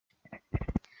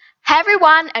Hi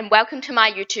everyone and welcome to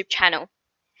my YouTube channel.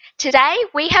 Today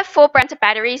we have 4 brands of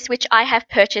batteries which I have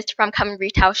purchased from common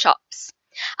retail shops.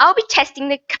 I'll be testing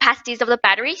the capacities of the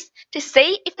batteries to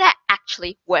see if they're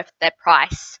actually worth their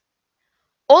price.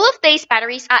 All of these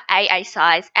batteries are AA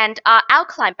size and are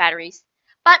alkaline batteries,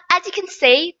 but as you can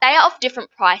see they are of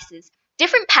different prices,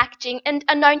 different packaging and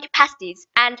unknown capacities,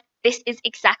 and this is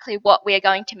exactly what we are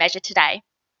going to measure today.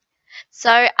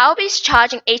 So I'll be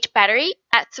discharging each battery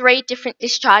at 3 different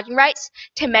discharging rates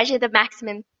to measure the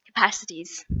maximum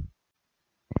capacities.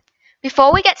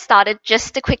 Before we get started,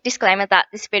 just a quick disclaimer that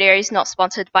this video is not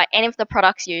sponsored by any of the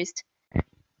products used.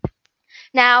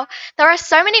 Now, there are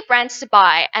so many brands to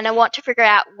buy and I want to figure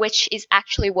out which is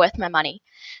actually worth my money.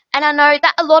 And I know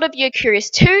that a lot of you are curious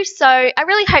too, so I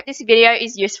really hope this video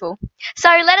is useful. So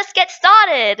let us get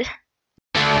started!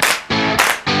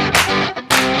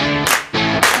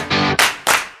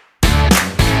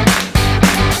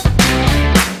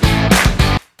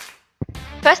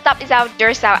 First up is our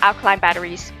Duracell alkaline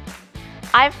batteries.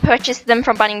 I've purchased them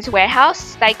from Bunnings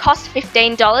Warehouse. They cost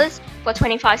 $15 for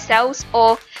 25 cells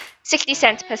or 60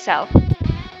 cents per cell.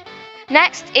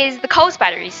 Next is the COLES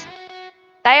batteries.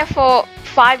 They are for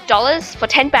 $5 for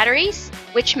 10 batteries,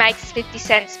 which makes 50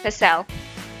 cents per cell.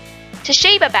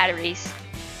 Toshiba batteries.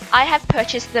 I have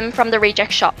purchased them from the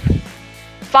reject shop.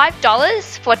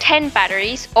 $5 for 10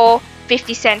 batteries or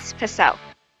 50 cents per cell.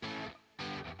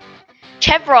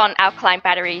 Chevron alkaline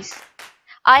batteries.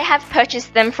 I have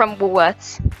purchased them from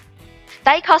Woolworths.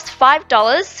 They cost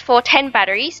 $5 for 10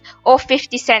 batteries or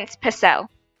 50 cents per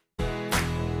cell.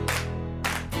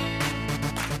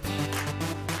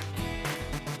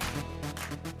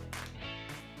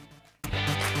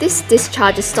 This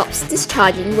discharger stops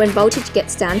discharging when voltage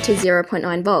gets down to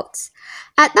 0.9 volts.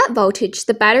 At that voltage,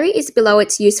 the battery is below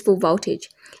its useful voltage.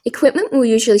 Equipment will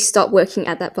usually stop working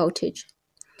at that voltage.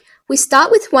 We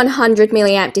start with 100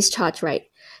 mA discharge rate.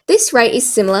 This rate is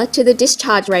similar to the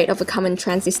discharge rate of a common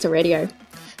transistor radio.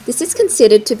 This is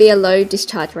considered to be a low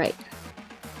discharge rate.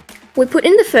 We put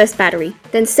in the first battery,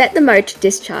 then set the mode to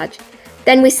discharge.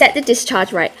 Then we set the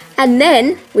discharge rate, and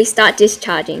then we start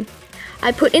discharging.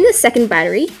 I put in the second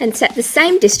battery and set the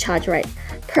same discharge rate.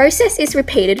 Process is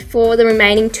repeated for the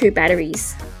remaining 2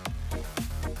 batteries.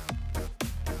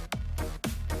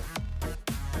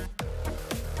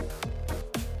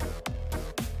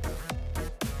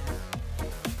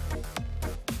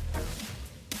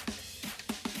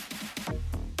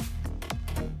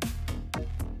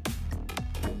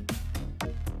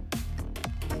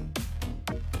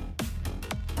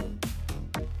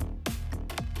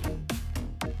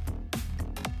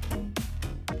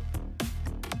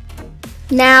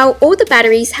 Now all the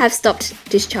batteries have stopped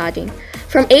discharging.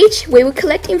 From each, we will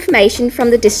collect information from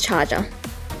the discharger.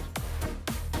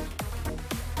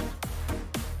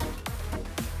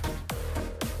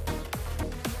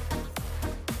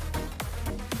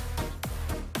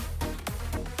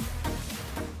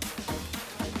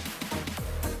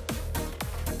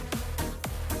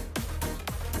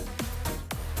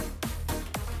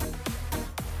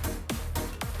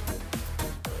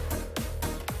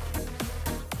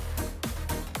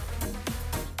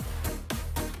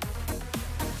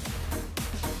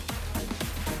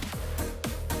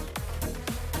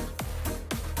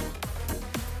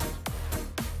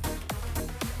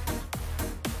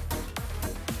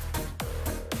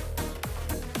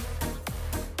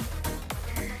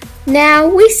 Now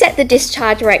we set the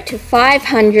discharge rate to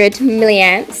 500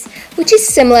 milliamps, which is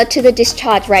similar to the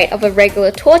discharge rate of a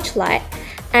regular torch light,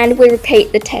 and we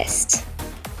repeat the test.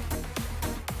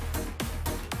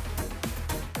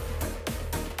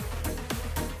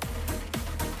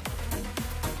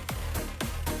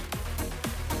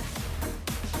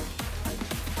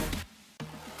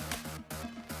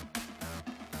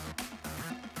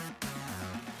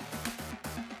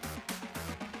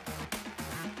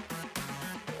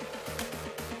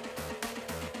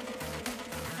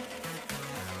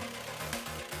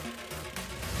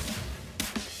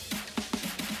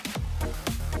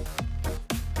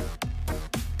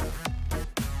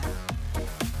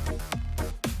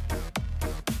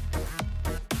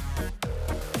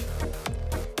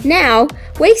 Now,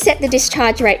 we set the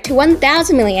discharge rate to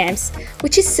 1000 milliamps,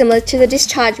 which is similar to the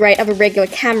discharge rate of a regular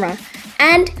camera,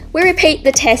 and we repeat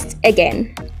the test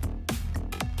again.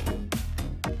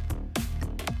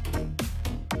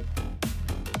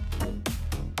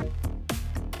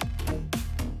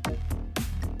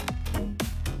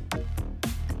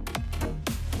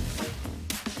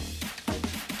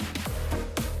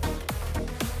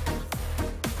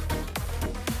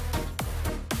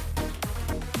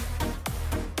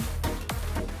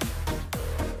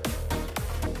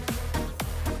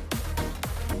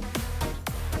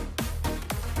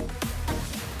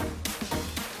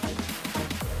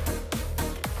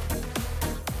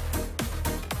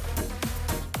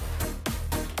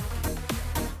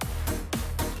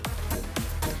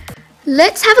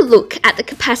 Let's have a look at the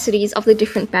capacities of the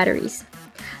different batteries.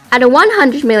 At a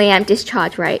 100 mA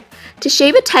discharge rate,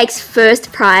 Toshiba takes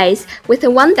first prize with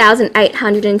a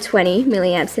 1820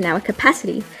 mAh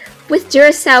capacity, with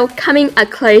Duracell coming a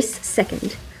close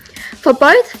second. For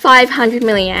both 500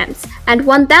 mA and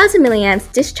 1000 mA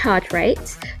discharge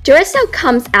rates, Duracell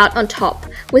comes out on top,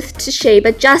 with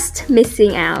Toshiba just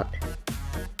missing out.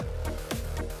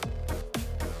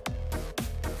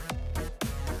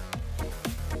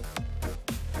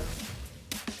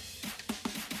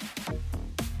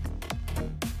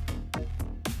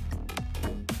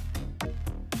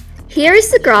 Here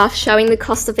is the graph showing the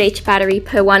cost of each battery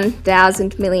per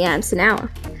 1000 mAh.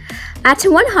 At a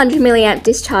 100 mA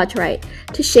discharge rate,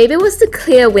 Toshiba was the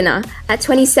clear winner at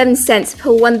 27 cents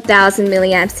per 1000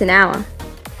 mAh.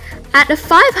 At a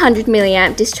 500 mA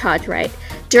discharge rate,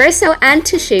 Duracell and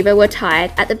Toshiba were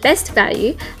tied at the best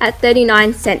value at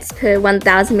 39 cents per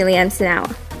 1000 mAh.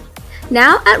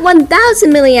 Now at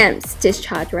 1000 mA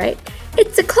discharge rate,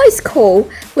 it's a close call,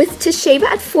 with Toshiba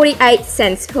at 48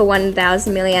 cents per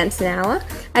 1000 mAh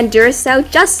and Duracell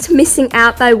just missing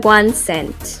out by 1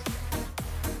 cent.